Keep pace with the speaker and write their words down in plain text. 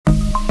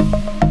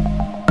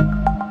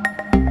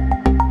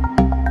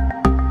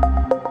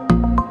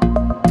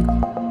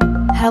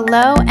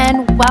Hello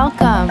and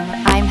welcome.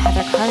 I'm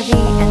Heather Carvey,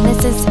 and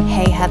this is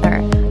Hey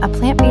Heather, a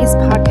plant-based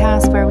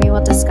podcast where we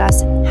will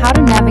discuss how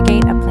to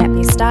navigate a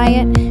plant-based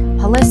diet,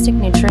 holistic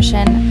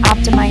nutrition,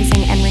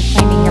 optimizing and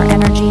reclaiming your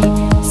energy,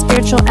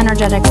 spiritual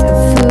energetics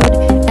of food,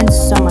 and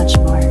so much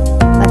more.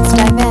 Let's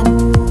dive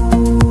in.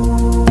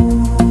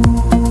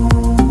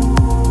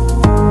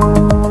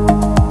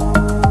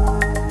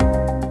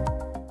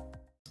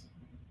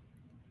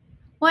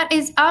 What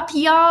is up,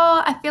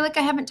 y'all? I feel like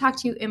I haven't talked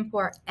to you in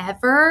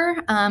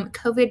forever.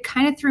 COVID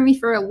kind of threw me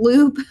for a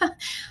loop.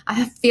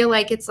 I feel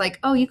like it's like,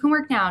 oh, you can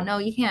work now. No,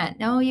 you can't.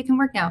 No, you can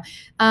work now.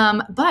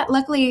 But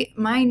luckily,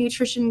 my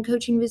nutrition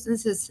coaching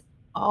business has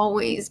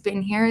always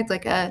been here. It's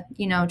like a,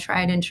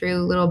 tried and true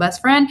little best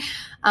friend.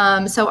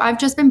 So I've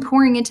just been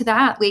pouring into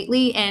that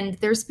lately, and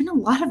there's been a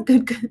lot of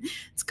good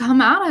that's come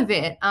out of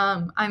it.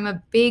 I'm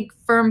a big,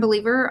 firm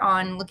believer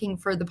on looking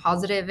for the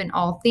positive in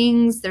all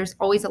things. There's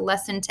always a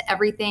lesson to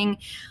everything.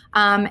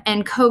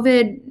 And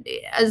COVID,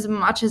 as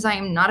much as I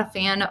am not a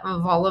fan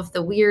of all of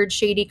the weird,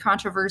 shady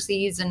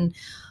controversies and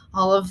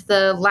all of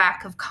the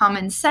lack of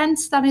common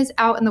sense that is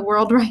out in the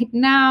world right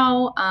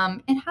now,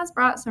 it has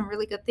brought some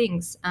really good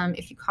things.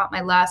 If you caught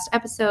my last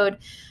episode,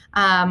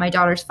 my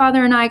daughter's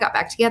father and I got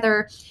back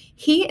together.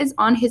 He is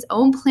on his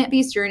own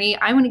plant-based journey.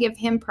 I want to give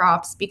him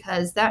props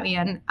because that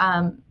man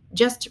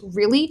just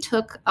really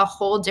took a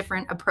whole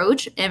different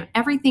approach. And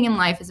everything in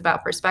life is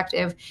about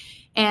perspective.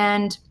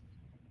 And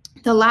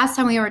the last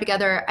time we were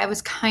together, I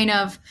was kind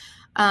of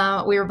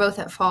we were both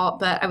at fault,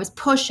 but I was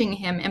pushing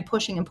him and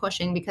pushing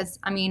because,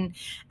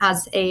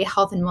 as a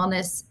health and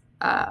wellness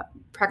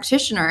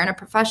practitioner and a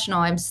professional,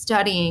 I'm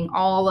studying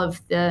all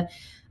of the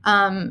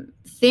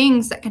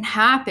things that can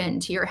happen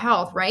to your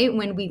health, right?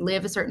 When we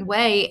live a certain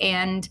way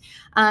and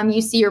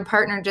you see your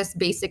partner just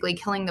basically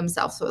killing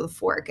themselves with a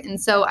fork. And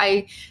so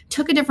I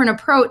took a different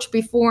approach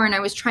before, and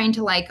I was trying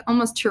to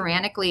almost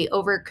tyrannically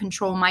over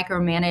control,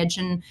 micromanage,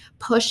 and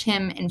push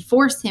him and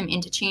force him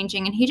into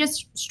changing. And he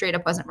just straight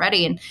up wasn't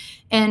ready.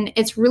 And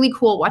it's really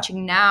cool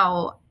watching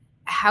now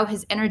how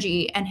his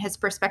energy and his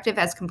perspective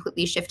has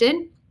completely shifted.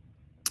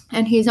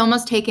 And he's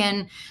almost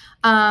taken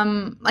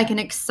an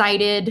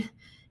excited,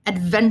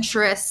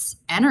 adventurous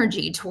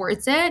energy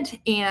towards it,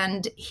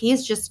 and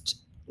he's just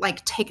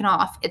taken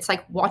off. It's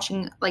like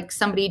watching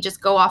somebody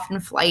just go off in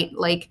flight.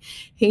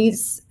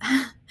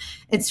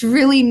 It's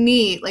really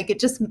neat.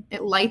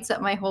 It lights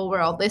up my whole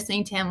world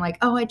listening to him.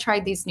 Oh, I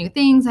tried these new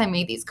things. I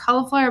made these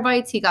cauliflower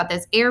bites. He got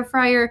this air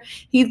fryer.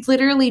 He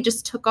literally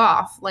just took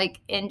off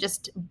and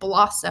just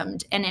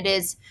blossomed, and it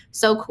is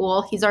so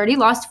cool. He's already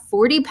lost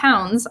 40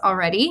 pounds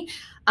already,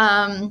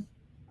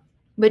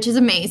 which is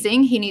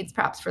amazing. He needs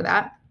props for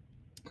that.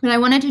 But I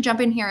wanted to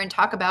jump in here and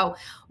talk about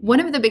one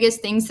of the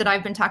biggest things that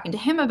I've been talking to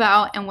him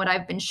about and what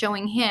I've been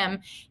showing him.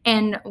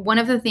 And one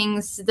of the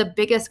things, the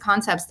biggest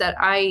concepts that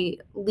I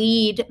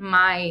lead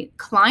my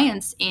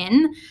clients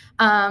in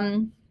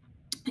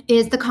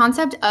is the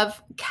concept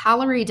of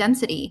calorie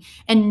density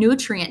and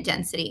nutrient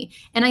density.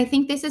 And I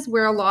think this is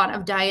where a lot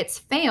of diets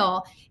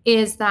fail,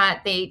 is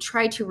that they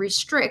try to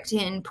restrict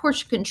and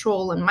portion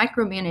control and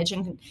micromanage.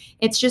 And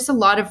it's just a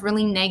lot of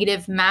really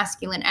negative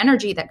masculine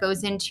energy that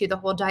goes into the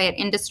whole diet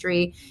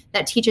industry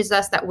that teaches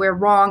us that we're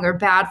wrong or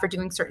bad for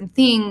doing certain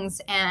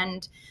things.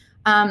 And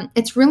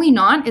it's really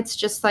not. It's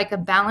just like a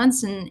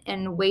balance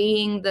and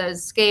weighing the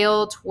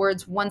scale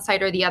towards one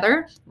side or the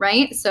other,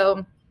 right?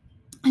 So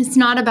it's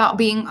not about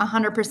being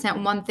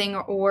 100% one thing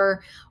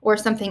or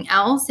something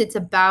else. It's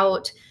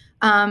about,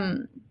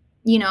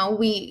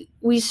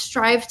 we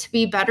strive to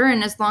be better.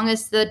 And as long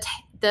as the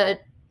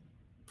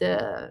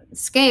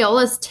scale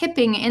is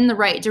tipping in the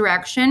right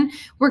direction,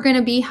 we're going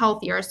to be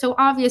healthier. So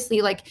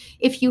obviously,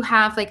 if you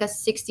have a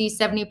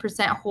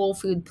 60-70% whole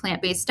food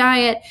plant-based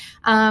diet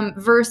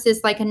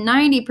versus a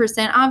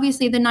 90%,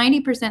 obviously the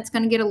 90% is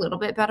going to get a little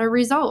bit better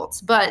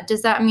results. But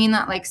does that mean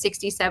that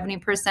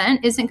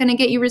 60-70% isn't going to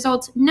get you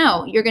results?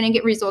 No, you're going to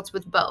get results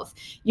with both.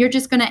 You're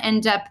just going to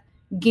end up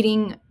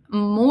getting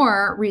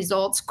more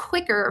results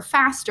quicker,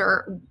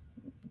 faster,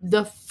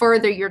 the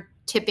further you're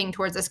tipping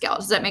towards the scale.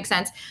 Does that make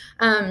sense?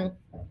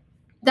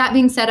 That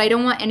being said, I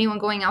don't want anyone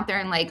going out there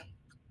and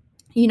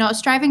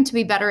striving to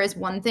be better is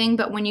one thing,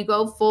 but when you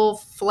go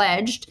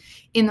full-fledged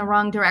in the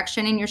wrong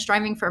direction and you're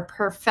striving for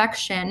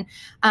perfection,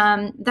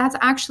 that's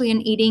actually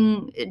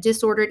an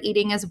disordered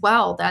eating as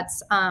well.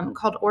 That's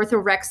called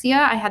orthorexia.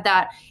 I had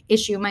that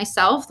issue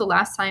myself the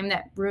last time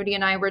that Rudy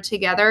and I were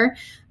together.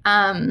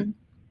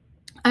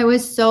 I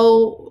was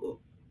so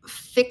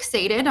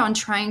fixated on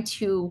trying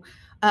to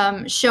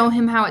show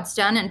him how it's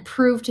done and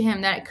prove to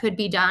him that it could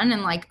be done,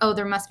 and oh,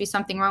 there must be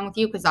something wrong with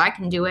you because I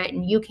can do it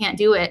and you can't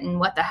do it, and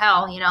what the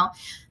hell,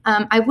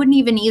 I wouldn't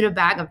even eat a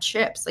bag of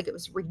chips. It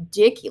was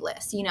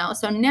ridiculous,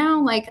 So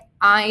now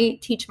I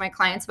teach my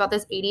clients about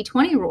this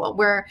 80-20 rule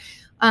where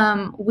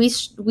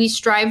we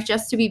strive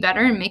just to be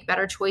better and make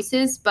better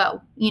choices,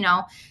 but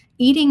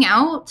eating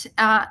out,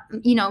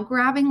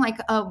 grabbing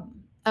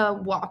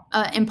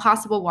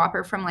Impossible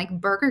Whopper from like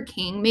Burger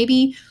King,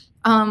 maybe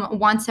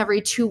once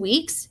every 2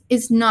 weeks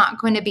is not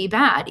going to be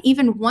bad.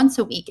 Even once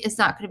a week is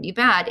not going to be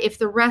bad. If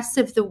the rest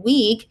of the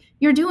week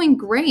you're doing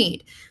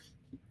great.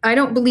 I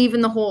don't believe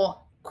in the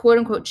whole quote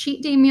unquote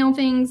cheat day meal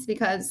things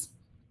because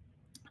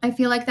I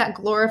feel like that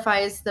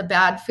glorifies the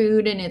bad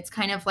food, and it's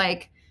kind of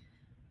like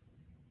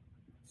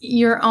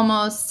you're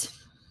almost,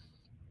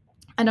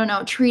 I don't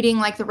know, treating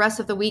like the rest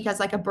of the week as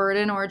like a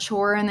burden or a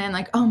chore, and then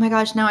like, oh my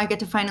gosh, now I get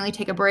to finally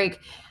take a break.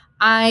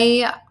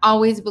 I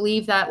always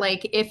believe that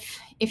like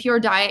if your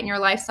diet and your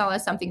lifestyle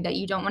is something that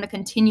you don't want to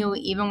continue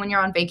even when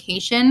you're on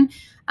vacation,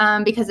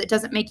 because it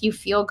doesn't make you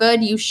feel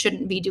good, you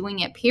shouldn't be doing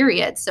it,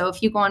 period. So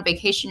if you go on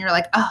vacation, you're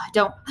like, oh, I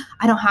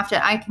don't have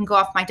to, I can go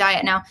off my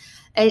diet now.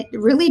 It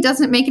really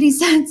doesn't make any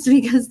sense,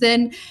 because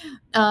then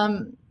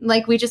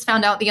like we just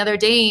found out the other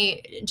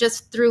day,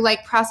 just through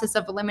like process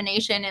of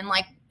elimination, and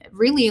like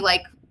really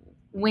like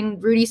when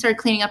Rudy started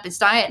cleaning up his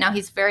diet, now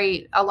he's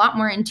a lot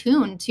more in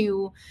tune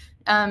to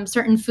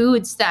certain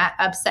foods that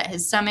upset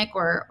his stomach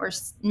or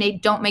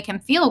don't make him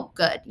feel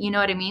good. You know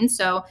what I mean?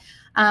 So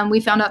we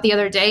found out the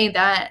other day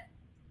that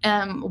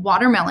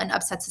watermelon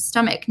upsets his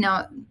stomach.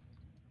 Now,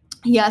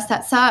 yes,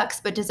 that sucks,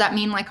 but does that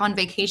mean like on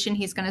vacation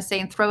he's going to say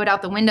and throw it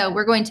out the window?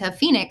 We're going to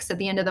Phoenix at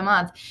the end of the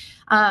month.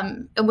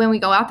 When we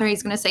go out there,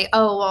 he's going to say,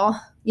 oh,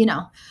 well, you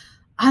know,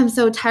 I'm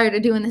so tired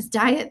of doing this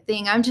diet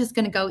thing. I'm just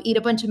going to go eat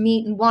a bunch of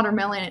meat and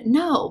watermelon.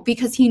 No,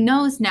 because he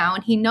knows now,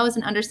 and he knows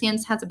and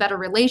understands, has a better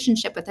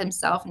relationship with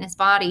himself and his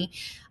body,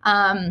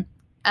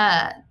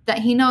 that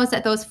he knows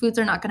that those foods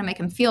are not going to make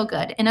him feel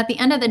good. And at the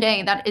end of the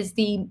day, that is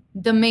the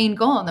main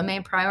goal, the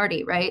main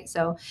priority, right?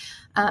 So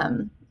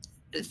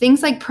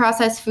things like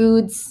processed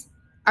foods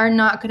are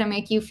not going to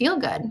make you feel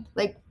good,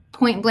 like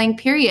point blank,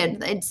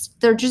 period.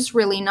 They're just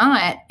really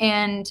not.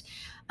 And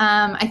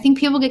I think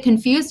people get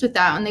confused with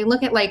that when they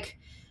look at like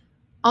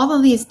all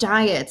of these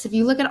diets. If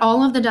you look at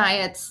all of the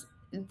diets,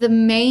 the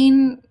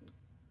main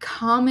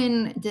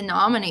common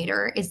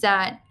denominator is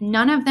that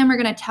none of them are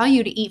going to tell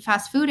you to eat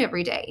fast food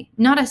every day.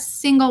 Not a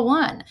single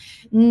one.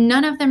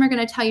 None of them are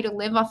going to tell you to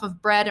live off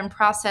of bread and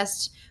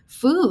processed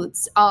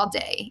foods all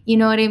day. You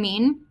know what I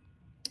mean?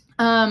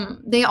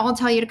 They all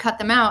tell you to cut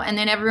them out. And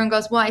then everyone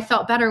goes, well, I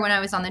felt better when I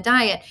was on the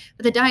diet.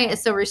 But the diet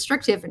is so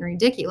restrictive and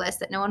ridiculous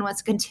that no one wants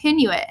to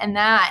continue it. And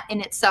that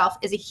in itself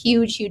is a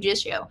huge, huge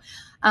issue.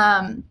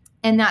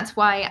 And that's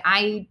why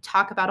I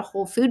talk about a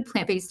whole food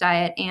plant-based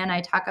diet, and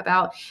I talk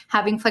about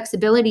having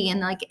flexibility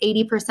in like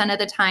 80% of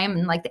the time,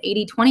 and like the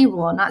 80-20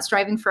 rule, not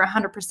striving for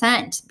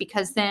 100%,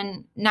 because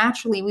then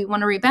naturally we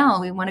want to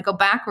rebel. We want to go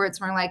backwards.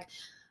 We're like,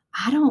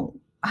 I don't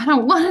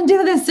want to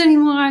do this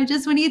anymore. I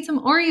just want to eat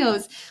some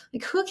Oreos.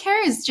 Like, who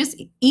cares? Just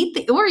eat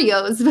the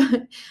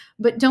Oreos,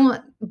 but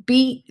don't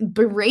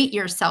berate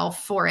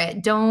yourself for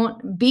it.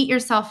 Don't beat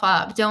yourself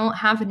up. Don't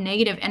have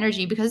negative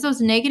energy, because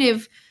those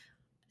negative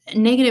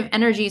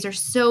energies are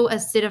so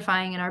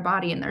acidifying in our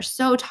body, and they're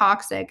so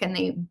toxic, and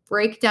they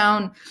break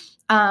down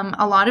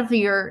a lot of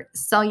your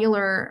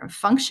cellular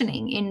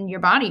functioning in your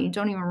body. You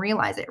don't even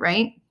realize it,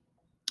 right?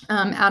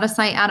 Out of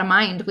sight, out of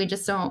mind. We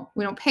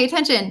don't pay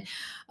attention.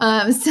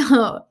 I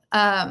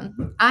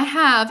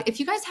have, if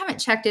you guys haven't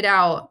checked it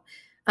out,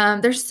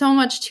 there's so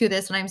much to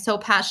this, and I'm so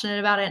passionate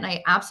about it, and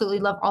I absolutely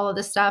love all of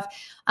this stuff.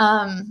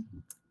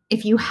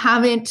 If you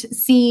haven't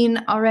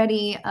seen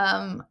already,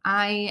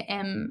 I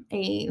am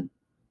a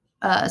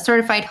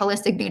certified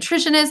holistic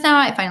nutritionist now.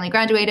 I finally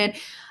graduated.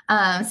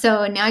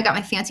 So now I got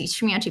my fancy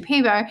schmancy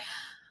paper.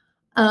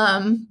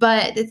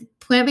 But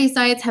plant-based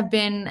diets have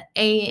been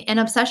an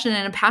obsession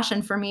and a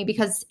passion for me,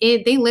 because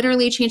they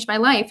literally changed my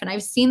life, and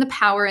I've seen the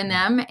power in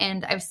them,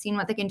 and I've seen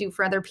what they can do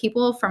for other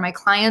people, for my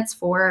clients,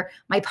 for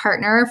my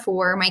partner,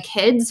 for my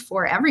kids,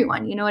 for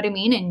everyone. You know what I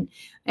mean?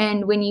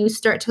 And when you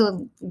start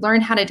to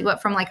learn how to do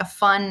it from like a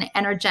fun,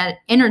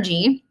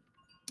 energy,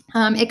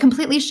 it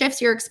completely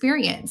shifts your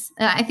experience.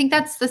 I think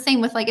that's the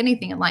same with like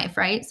anything in life,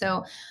 right?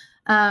 So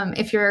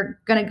if you're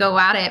going to go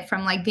at it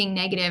from like being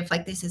negative,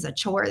 like this is a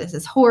chore, this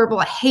is horrible,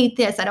 I hate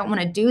this, I don't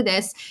want to do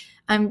this,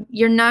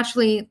 you're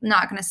naturally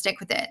not going to stick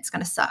with it. It's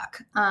going to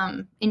suck.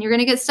 And you're going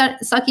to get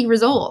sucky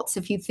results.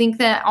 If you think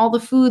that all the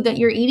food that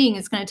you're eating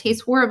is going to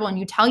taste horrible, and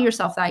you tell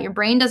yourself that, your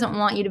brain doesn't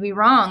want you to be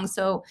wrong.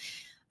 So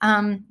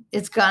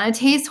it's going to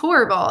taste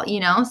horrible, you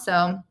know?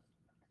 So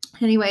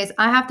anyways,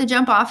 I have to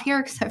jump off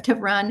here because I have to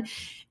run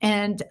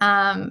and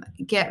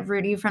get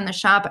Rudy from the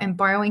shop. I'm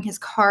borrowing his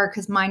car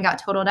because mine got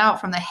totaled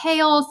out from the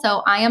hail.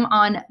 So I am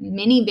on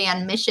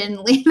minivan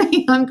mission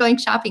lately. I'm going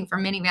shopping for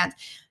minivans.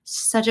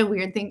 Such a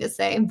weird thing to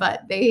say,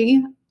 but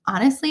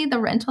honestly, the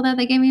rental that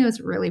they gave me was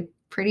really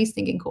pretty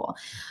stinking cool.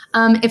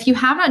 If you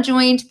have not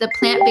joined the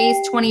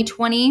Plant-Based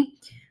 2020,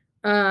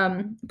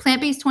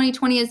 Plant-Based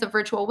 2020 is the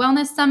virtual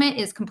wellness summit,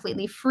 is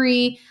completely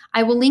free.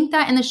 I will link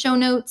that in the show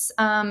notes.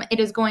 It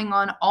is going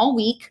on all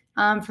week,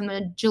 from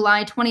the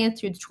July 20th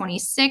through the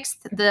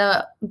 26th.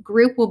 The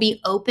group will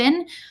be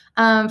open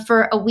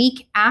for a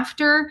week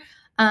after.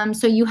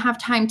 So you have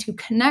time to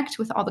connect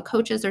with all the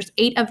coaches. There's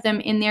 8 of them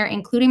in there,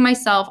 including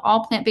myself,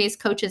 all plant-based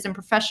coaches and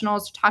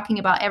professionals talking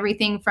about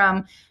everything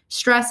from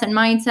stress and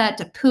mindset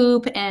to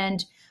poop.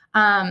 And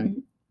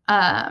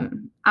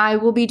I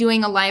will be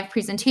doing a live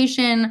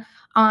presentation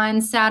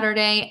on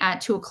Saturday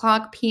at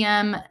 2:00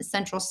 p.m.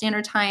 Central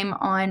Standard Time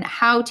on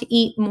how to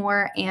eat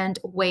more and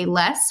weigh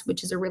less,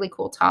 which is a really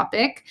cool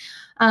topic.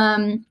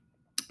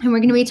 And we're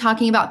going to be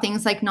talking about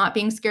things like not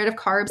being scared of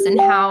carbs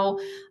and how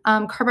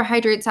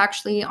carbohydrates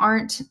actually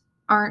aren't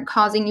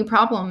causing you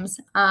problems,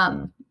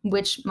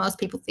 which most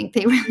people think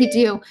they really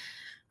do.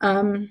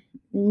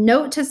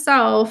 Note to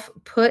self,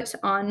 put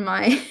on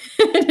my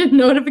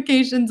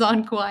notifications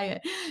on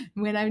quiet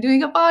when I'm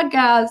doing a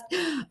podcast.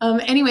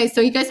 Anyway,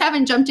 so you guys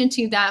haven't jumped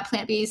into that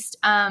Plant-Based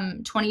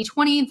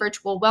 2020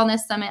 Virtual Wellness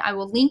Summit. I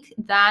will link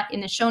that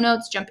in the show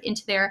notes. Jump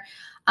into there.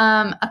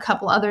 A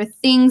couple other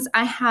things.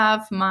 I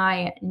have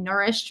my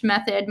Nourished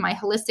Method, my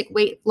holistic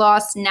weight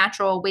loss,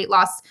 natural weight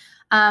loss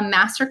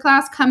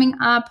masterclass coming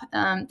up.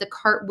 The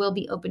cart will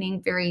be opening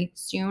very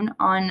soon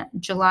on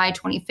July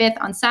 25th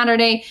on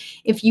Saturday.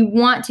 If you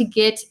want to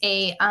get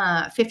a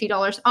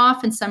 $50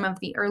 off and some of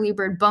the early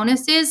bird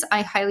bonuses,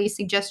 I highly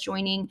suggest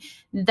joining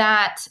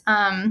that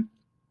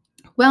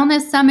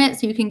wellness summit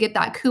so you can get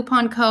that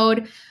coupon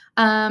code.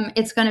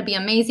 It's going to be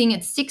amazing.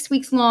 It's 6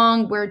 weeks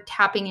long. We're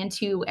tapping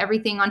into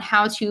everything on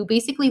how to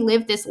basically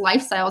live this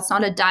lifestyle. It's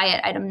not a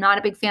diet. I'm not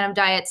a big fan of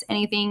diets.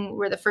 Anything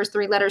where the first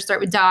 3 letters start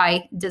with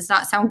die does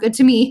not sound good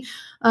to me.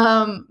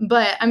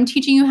 But I'm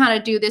teaching you how to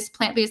do this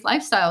plant-based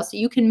lifestyle so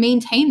you can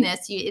maintain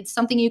this. It's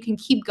something you can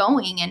keep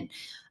going, and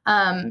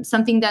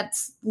something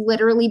that's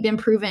literally been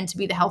proven to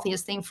be the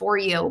healthiest thing for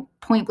you,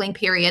 point blank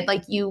period.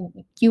 Like you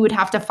would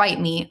have to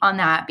fight me on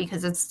that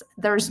because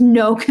there's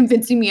no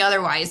convincing me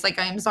otherwise. Like,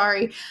 I'm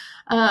sorry.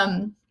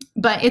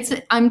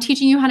 But I'm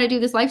teaching you how to do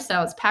this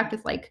lifestyle. It's packed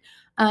with like,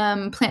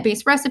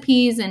 plant-based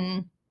recipes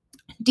and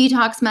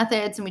detox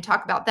methods. And we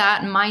talk about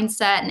that and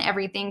mindset and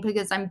everything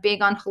because I'm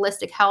big on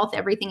holistic health.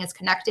 Everything is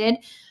connected.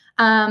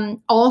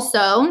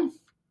 Also,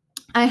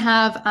 I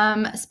have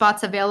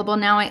spots available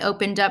now. I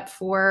opened up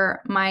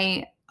for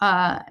my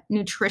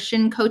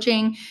nutrition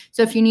coaching.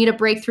 So if you need a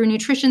breakthrough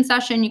nutrition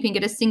session, you can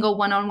get a single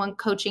one-on-one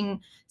coaching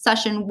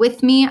session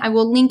with me. I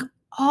will link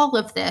all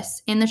of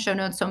this in the show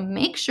notes. So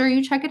make sure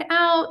you check it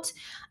out.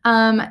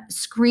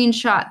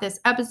 Screenshot this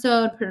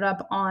episode, put it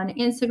up on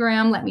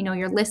Instagram. Let me know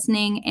you're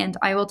listening, and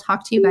I will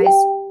talk to you guys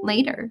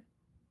later.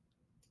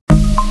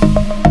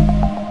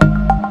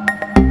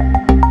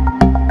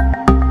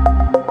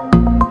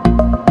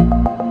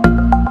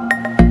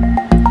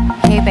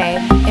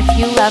 Babe, if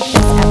you love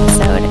this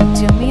episode,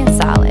 do me a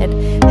solid.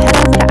 Head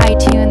over to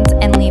iTunes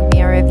and leave me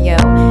a review.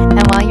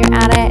 And while you're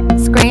at it,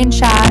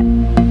 screenshot,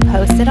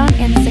 post it on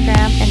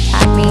Instagram, and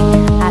tag me